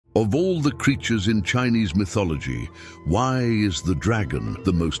Of all the creatures in Chinese mythology, why is the dragon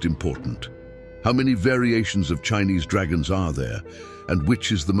the most important? How many variations of Chinese dragons are there, and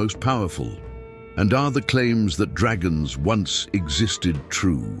which is the most powerful? And are the claims that dragons once existed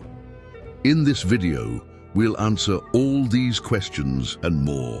true? In this video, we'll answer all these questions and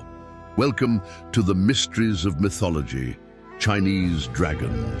more. Welcome to the mysteries of mythology, Chinese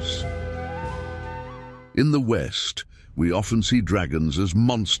dragons. In the West, we often see dragons as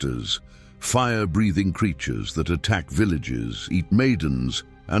monsters, fire-breathing creatures that attack villages, eat maidens,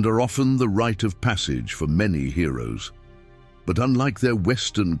 and are often the rite of passage for many heroes. But unlike their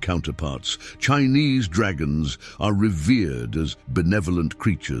Western counterparts, Chinese dragons are revered as benevolent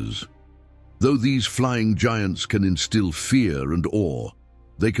creatures. Though these flying giants can instill fear and awe,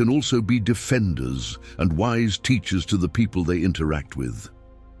 they can also be defenders and wise teachers to the people they interact with.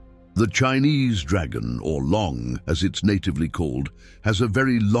 The Chinese dragon, or long as it's natively called, has a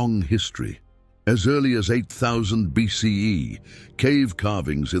very long history. As early as 8000 BCE, cave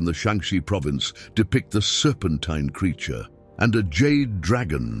carvings in the Shaanxi province depict the serpentine creature, and a jade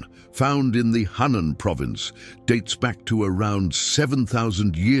dragon found in the Henan province dates back to around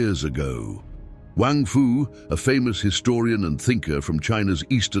 7,000 years ago. Wang Fu, a famous historian and thinker from China's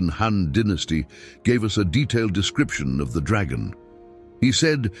Eastern Han dynasty, gave us a detailed description of the dragon. He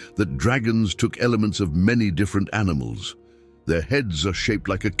said that dragons took elements of many different animals. Their heads are shaped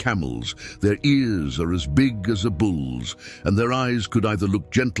like a camel's, their ears are as big as a bull's, and their eyes could either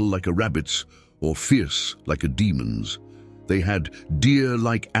look gentle like a rabbit's or fierce like a demon's. They had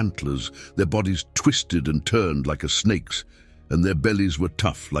deer-like antlers, their bodies twisted and turned like a snake's, and their bellies were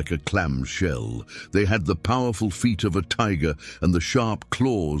tough like a clam's shell. They had the powerful feet of a tiger and the sharp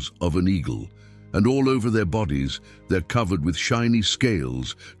claws of an eagle. And all over their bodies, they're covered with shiny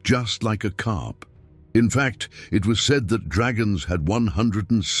scales, just like a carp. In fact, it was said that dragons had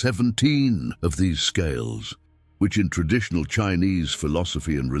 117 of these scales, which in traditional Chinese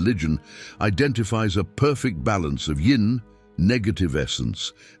philosophy and religion identifies a perfect balance of yin, negative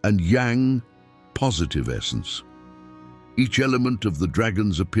essence, and yang, positive essence. Each element of the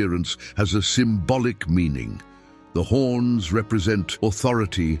dragon's appearance has a symbolic meaning. The horns represent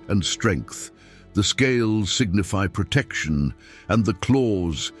authority and strength. The scales signify protection, and the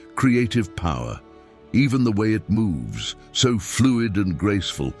claws, creative power. Even the way it moves, so fluid and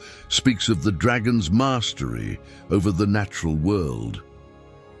graceful, speaks of the dragon's mastery over the natural world.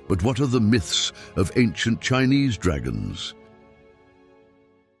 But what are the myths of ancient Chinese dragons?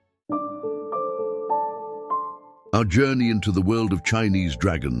 Our journey into the world of Chinese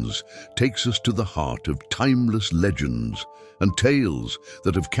dragons takes us to the heart of timeless legends and tales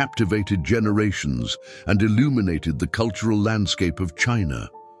that have captivated generations and illuminated the cultural landscape of China.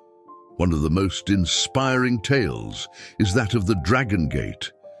 One of the most inspiring tales is that of the Dragon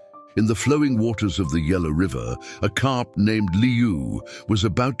Gate. In the flowing waters of the Yellow River, a carp named Liyu was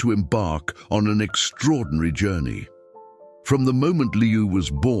about to embark on an extraordinary journey. From the moment Liyu was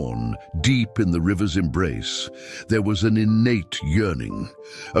born, deep in the river's embrace, there was an innate yearning,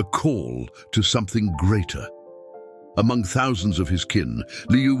 a call to something greater. Among thousands of his kin,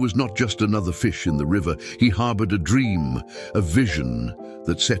 Liyu was not just another fish in the river. He harbored a dream, a vision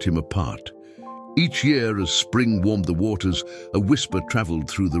that set him apart. Each year, as spring warmed the waters, a whisper traveled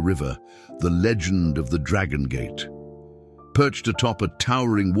through the river, the legend of the Dragon Gate. Perched atop a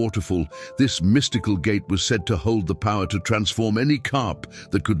towering waterfall, this mystical gate was said to hold the power to transform any carp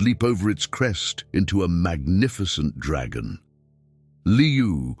that could leap over its crest into a magnificent dragon.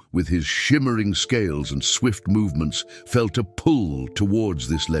 Liyu, with his shimmering scales and swift movements, felt a pull towards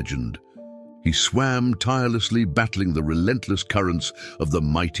this legend. He swam tirelessly, battling the relentless currents of the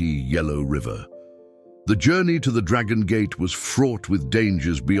mighty Yellow River. The journey to the Dragon Gate was fraught with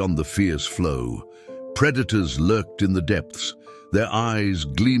dangers beyond the fierce flow. Predators lurked in the depths, their eyes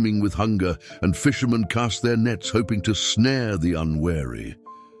gleaming with hunger, and fishermen cast their nets hoping to snare the unwary.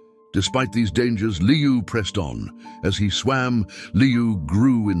 Despite these dangers, Liyu pressed on. As he swam, Liyu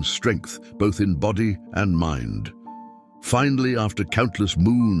grew in strength, both in body and mind. Finally, after countless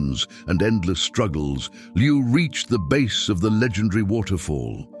moons and endless struggles, Liyu reached the base of the legendary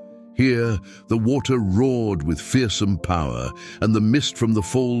waterfall. Here, the water roared with fearsome power, and the mist from the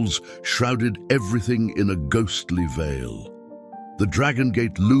falls shrouded everything in a ghostly veil. The Dragon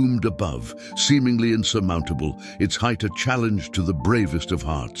Gate loomed above, seemingly insurmountable, its height a challenge to the bravest of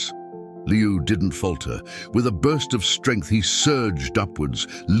hearts. Liyu didn't falter. With a burst of strength, he surged upwards,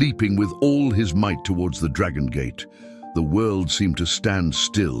 leaping with all his might towards the Dragon Gate. The world seemed to stand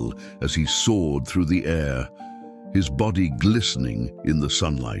still as he soared through the air. his body glistening in the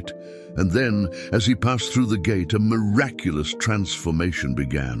sunlight. And then, as he passed through the gate, a miraculous transformation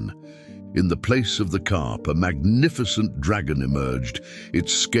began. In the place of the carp, a magnificent dragon emerged,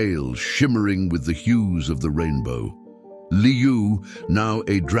 its scales shimmering with the hues of the rainbow. Liyu, now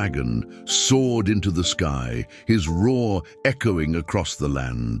a dragon, soared into the sky, his roar echoing across the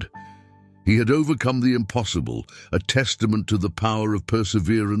land. He had overcome the impossible, a testament to the power of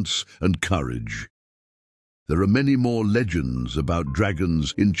perseverance and courage. There are many more legends about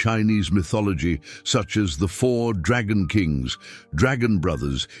dragons in Chinese mythology, such as the four dragon kings, dragon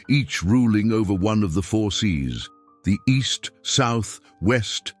brothers, each ruling over one of the four seas, the east, south,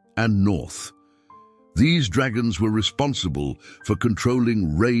 west, and north. These dragons were responsible for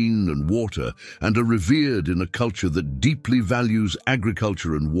controlling rain and water and are revered in a culture that deeply values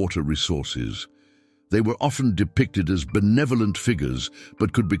agriculture and water resources. They were often depicted as benevolent figures,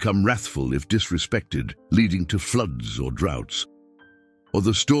 but could become wrathful if disrespected, leading to floods or droughts. Or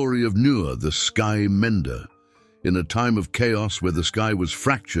the story of Nuer, the sky mender. In a time of chaos where the sky was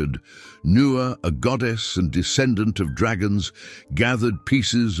fractured, Nuer, a goddess and descendant of dragons, gathered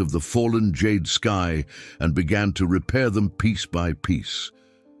pieces of the fallen jade sky and began to repair them piece by piece.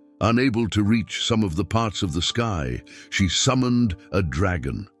 Unable to reach some of the parts of the sky, she summoned a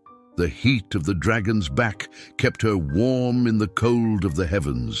dragon. The heat of the dragon's back kept her warm in the cold of the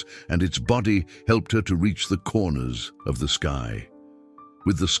heavens, and its body helped her to reach the corners of the sky.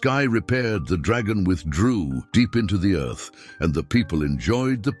 With the sky repaired, the dragon withdrew deep into the earth, and the people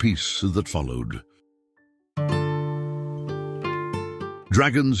enjoyed the peace that followed.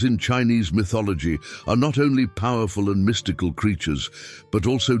 Dragons in Chinese mythology are not only powerful and mystical creatures, but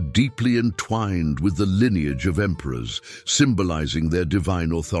also deeply entwined with the lineage of emperors, symbolizing their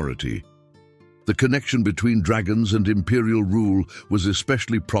divine authority. The connection between dragons and imperial rule was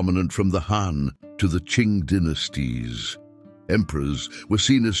especially prominent from the Han to the Qing dynasties. Emperors were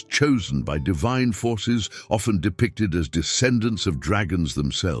seen as chosen by divine forces, often depicted as descendants of dragons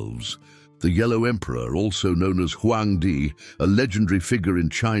themselves. The Yellow Emperor, also known as Huangdi, a legendary figure in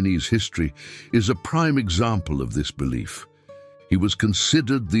Chinese history, is a prime example of this belief. He was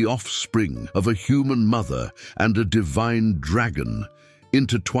considered the offspring of a human mother and a divine dragon,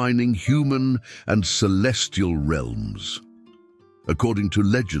 intertwining human and celestial realms. According to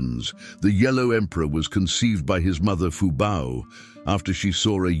legends, the Yellow Emperor was conceived by his mother Fu Bao after she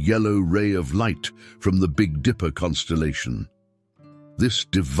saw a yellow ray of light from the Big Dipper constellation. This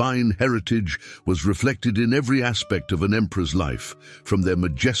divine heritage was reflected in every aspect of an emperor's life, from their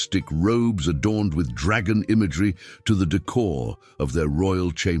majestic robes adorned with dragon imagery to the decor of their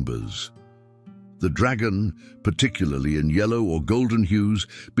royal chambers. The dragon, particularly in yellow or golden hues,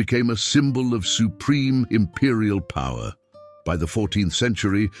 became a symbol of supreme imperial power. By the 14th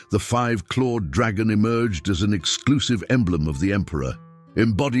century, the five-clawed dragon emerged as an exclusive emblem of the emperor,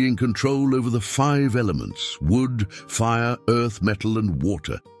 embodying control over the five elements: wood, fire, earth, metal, and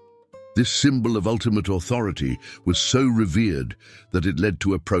water. This symbol of ultimate authority was so revered that it led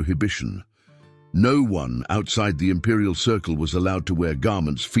to a prohibition. No one outside the imperial circle was allowed to wear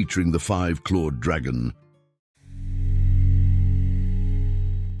garments featuring the five-clawed dragon.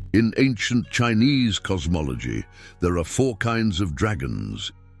 In ancient Chinese cosmology, there are four kinds of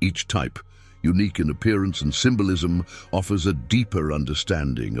dragons. Each type, unique in appearance and symbolism, offers a deeper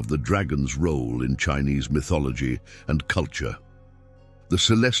understanding of the dragon's role in Chinese mythology and culture. The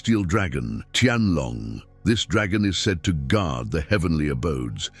celestial dragon, Tianlong. This dragon is said to guard the heavenly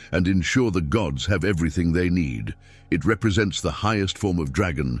abodes and ensure the gods have everything they need. It represents the highest form of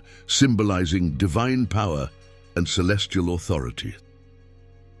dragon, symbolizing divine power and celestial authority.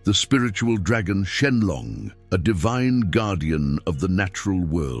 The spiritual dragon Shenlong, a divine guardian of the natural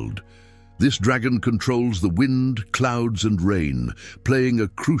world. This dragon controls the wind, clouds, and rain, playing a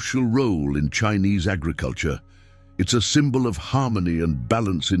crucial role in Chinese agriculture. It's a symbol of harmony and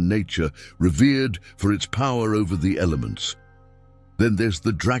balance in nature, revered for its power over the elements. Then there's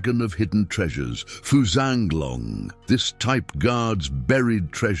the dragon of hidden treasures, Fuzanglong. This type guards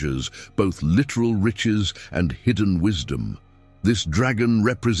buried treasures, both literal riches and hidden wisdom. This dragon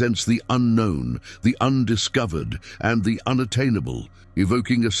represents the unknown, the undiscovered, and the unattainable,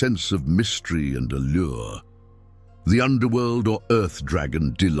 evoking a sense of mystery and allure. The underworld or earth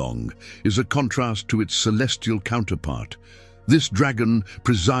dragon Dilong is a contrast to its celestial counterpart. This dragon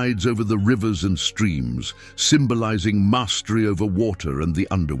presides over the rivers and streams, symbolizing mastery over water and the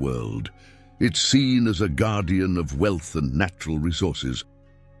underworld. It's seen as a guardian of wealth and natural resources.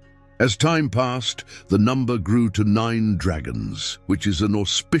 As time passed, the number grew to 9 dragons, which is an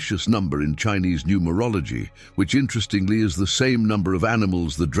auspicious number in Chinese numerology, which interestingly is the same number of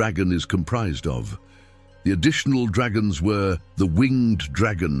animals the dragon is comprised of. The additional dragons were the winged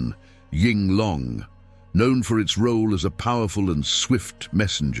dragon, Ying Long, known for its role as a powerful and swift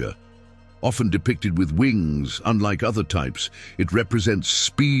messenger. Often depicted with wings, unlike other types, it represents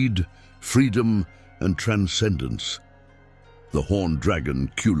speed, freedom, and transcendence. The horned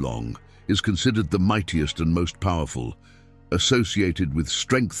dragon, Qulong, is considered the mightiest and most powerful. Associated with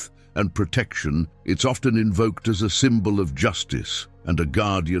strength and protection, it's often invoked as a symbol of justice and a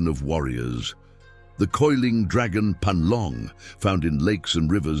guardian of warriors. The coiling dragon Panlong, found in lakes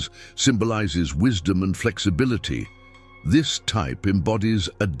and rivers, symbolizes wisdom and flexibility. This type embodies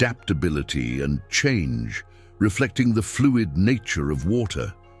adaptability and change, reflecting the fluid nature of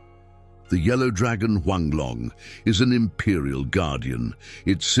water. The yellow dragon Huanglong is an imperial guardian.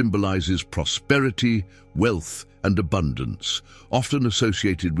 It symbolizes prosperity, wealth, and abundance, often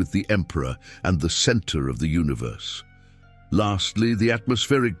associated with the emperor and the center of the universe. Lastly, the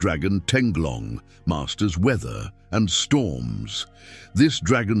atmospheric dragon Tenglong masters weather and storms. This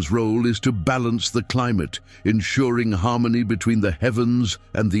dragon's role is to balance the climate, ensuring harmony between the heavens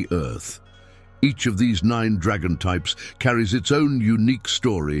and the earth. Each of these 9 dragon types carries its own unique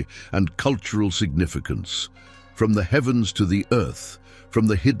story and cultural significance. From the heavens to the earth, from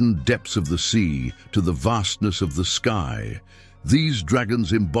the hidden depths of the sea to the vastness of the sky, these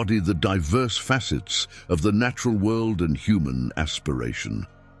dragons embody the diverse facets of the natural world and human aspiration.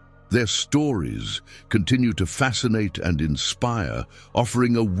 Their stories continue to fascinate and inspire,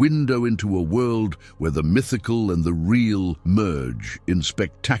 offering a window into a world where the mythical and the real merge in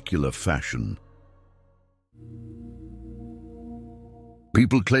spectacular fashion.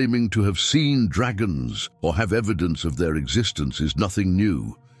 People claiming to have seen dragons or have evidence of their existence is nothing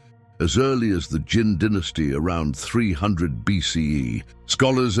new. As early as the Jin dynasty around 300 BCE,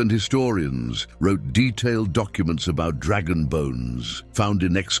 scholars and historians wrote detailed documents about dragon bones found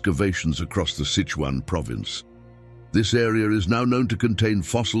in excavations across the Sichuan province. This area is now known to contain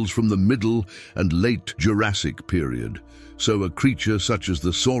fossils from the Middle and Late Jurassic period, so a creature such as the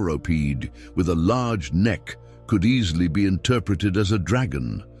sauropode with a large neck could easily be interpreted as a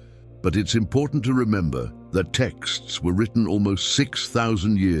dragon. But it's important to remember that texts were written almost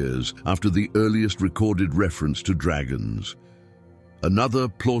 6,000 years after the earliest recorded reference to dragons. Another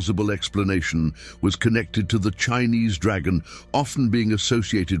plausible explanation was connected to the Chinese dragon, often being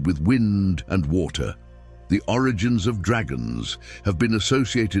associated with wind and water. The origins of dragons have been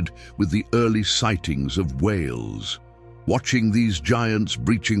associated with the early sightings of whales. Watching these giants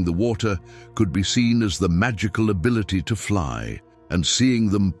breaching the water could be seen as the magical ability to fly, and seeing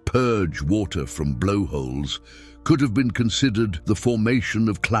them purge water from blowholes could have been considered the formation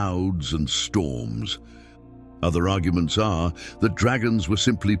of clouds and storms. Other arguments are that dragons were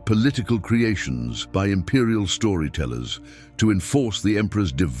simply political creations by imperial storytellers to enforce the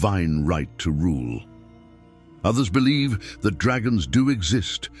emperor's divine right to rule. Others believe that dragons do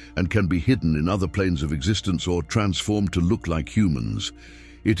exist and can be hidden in other planes of existence or transformed to look like humans.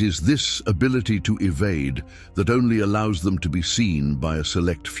 It is this ability to evade that only allows them to be seen by a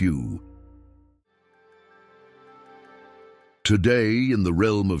select few. Today, in the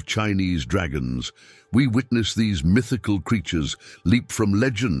realm of Chinese dragons, we witness these mythical creatures leap from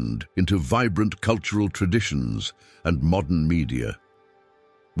legend into vibrant cultural traditions and modern media.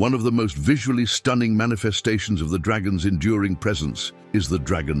 One of the most visually stunning manifestations of the dragon's enduring presence is the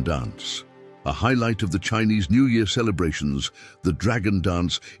dragon dance. A highlight of the Chinese New Year celebrations, the dragon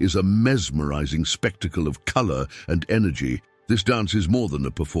dance is a mesmerizing spectacle of color and energy. This dance is more than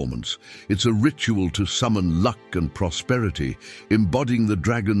a performance. It's a ritual to summon luck and prosperity, embodying the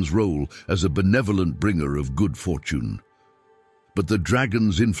dragon's role as a benevolent bringer of good fortune. But the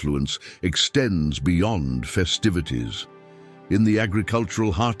dragon's influence extends beyond festivities. In the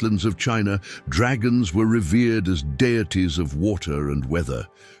agricultural heartlands of China, dragons were revered as deities of water and weather.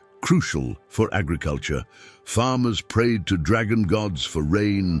 Crucial for agriculture, farmers prayed to dragon gods for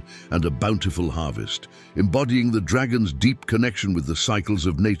rain and a bountiful harvest, embodying the dragon's deep connection with the cycles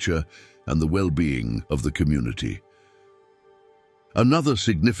of nature and the well-being of the community. Another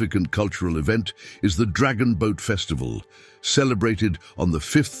significant cultural event is the Dragon Boat Festival, celebrated on the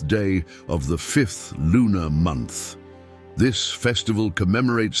 5th day of the 5th lunar month. This festival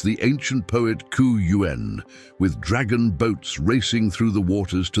commemorates the ancient poet Ku Yuan, with dragon boats racing through the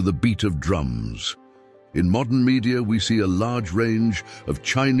waters to the beat of drums. In modern media, we see a large range of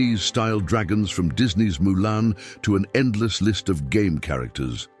Chinese-style dragons, from Disney's Mulan to an endless list of game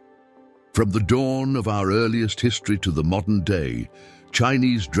characters. From the dawn of our earliest history to the modern day,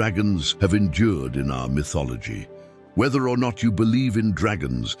 Chinese dragons have endured in our mythology. Whether or not you believe in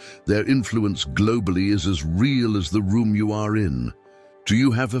dragons, their influence globally is as real as the room you are in. Do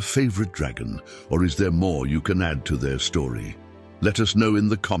you have a favorite dragon, or is there more you can add to their story? Let us know in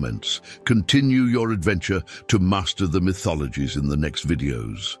the comments. Continue your adventure to master the mythologies in the next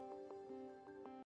videos.